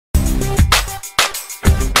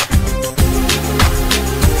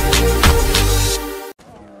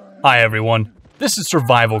Hi everyone, this is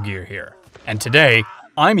Survival Gear here, and today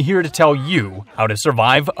I'm here to tell you how to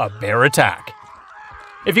survive a bear attack.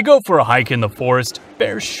 If you go for a hike in the forest,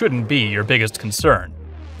 bears shouldn't be your biggest concern.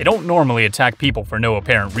 They don't normally attack people for no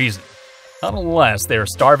apparent reason, not unless they are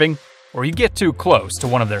starving or you get too close to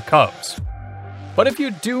one of their cubs. But if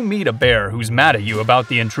you do meet a bear who's mad at you about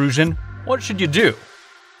the intrusion, what should you do?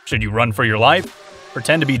 Should you run for your life,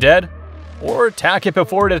 pretend to be dead, or attack it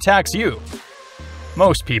before it attacks you?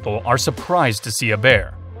 Most people are surprised to see a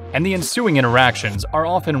bear, and the ensuing interactions are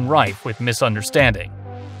often rife with misunderstanding.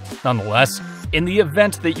 Nonetheless, in the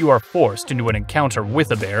event that you are forced into an encounter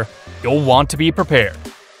with a bear, you'll want to be prepared.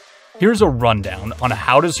 Here's a rundown on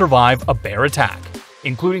how to survive a bear attack,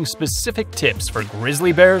 including specific tips for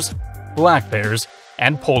grizzly bears, black bears,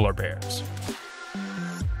 and polar bears.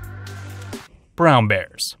 Brown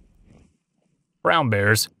bears. Brown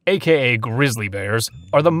bears, aka grizzly bears,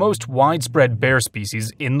 are the most widespread bear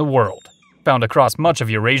species in the world, found across much of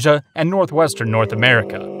Eurasia and northwestern North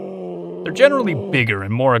America. They're generally bigger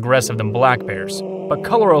and more aggressive than black bears, but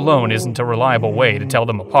color alone isn't a reliable way to tell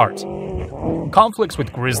them apart. Conflicts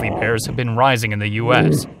with grizzly bears have been rising in the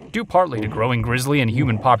US, due partly to growing grizzly and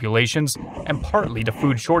human populations, and partly to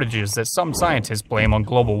food shortages that some scientists blame on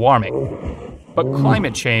global warming. But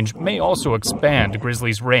climate change may also expand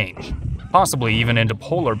grizzly's range, possibly even into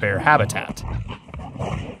polar bear habitat.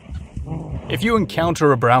 If you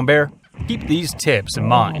encounter a brown bear, keep these tips in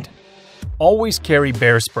mind. Always carry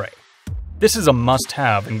bear spray. This is a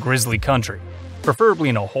must-have in grizzly country, preferably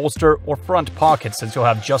in a holster or front pocket since you'll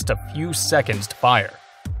have just a few seconds to fire.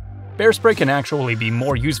 Bear spray can actually be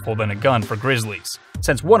more useful than a gun for grizzlies,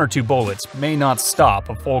 since 1 or 2 bullets may not stop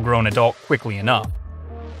a full-grown adult quickly enough.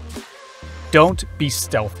 Don't be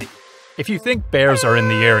stealthy. If you think bears are in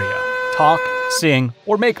the area, talk, sing,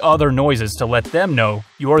 or make other noises to let them know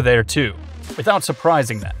you're there too, without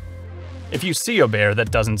surprising them. If you see a bear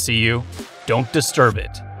that doesn't see you, don't disturb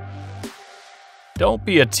it. Don't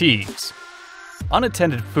be a tease.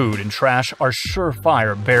 Unattended food and trash are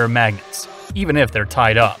surefire bear magnets, even if they're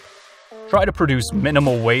tied up. Try to produce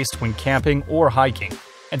minimal waste when camping or hiking,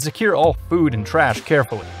 and secure all food and trash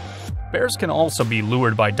carefully. Bears can also be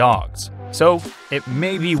lured by dogs, so it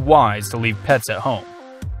may be wise to leave pets at home.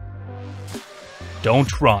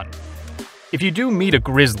 Don't run. If you do meet a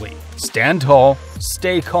grizzly, stand tall,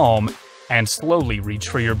 stay calm, and slowly reach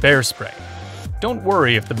for your bear spray. Don't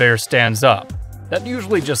worry if the bear stands up. That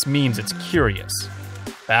usually just means it's curious.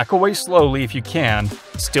 Back away slowly if you can,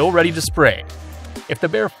 still ready to spray. If the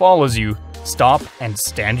bear follows you, stop and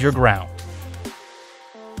stand your ground.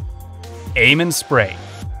 Aim and spray.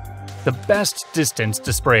 The best distance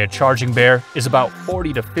to spray a charging bear is about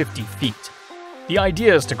 40 to 50 feet. The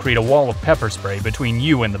idea is to create a wall of pepper spray between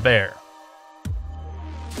you and the bear.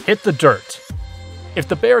 Hit the dirt. If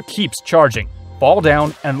the bear keeps charging, fall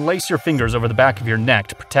down and lace your fingers over the back of your neck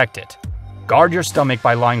to protect it. Guard your stomach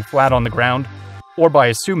by lying flat on the ground or by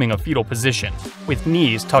assuming a fetal position, with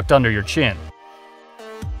knees tucked under your chin.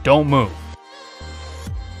 Don't move.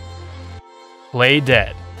 Play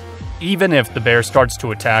dead. Even if the bear starts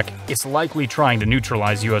to attack, it's likely trying to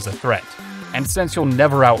neutralize you as a threat. And since you'll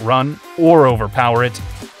never outrun or overpower it,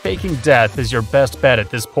 faking death is your best bet at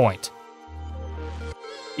this point.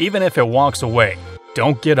 Even if it walks away,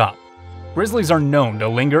 don't get up. Grizzlies are known to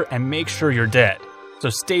linger and make sure you're dead, so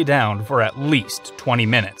stay down for at least 20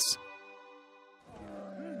 minutes.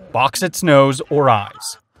 Box its nose or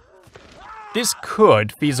eyes. This could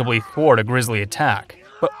feasibly thwart a grizzly attack,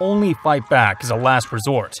 but only fight back as a last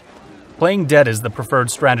resort. Playing dead is the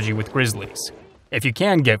preferred strategy with grizzlies. If you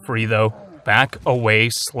can get free though, back away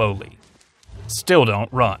slowly. Still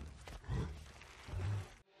don't run.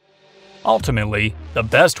 Ultimately, the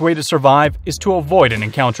best way to survive is to avoid an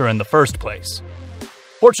encounter in the first place.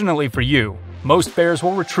 Fortunately for you, most bears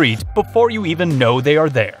will retreat before you even know they are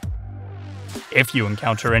there. If you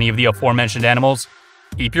encounter any of the aforementioned animals,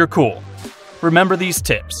 keep your cool, remember these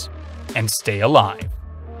tips, and stay alive.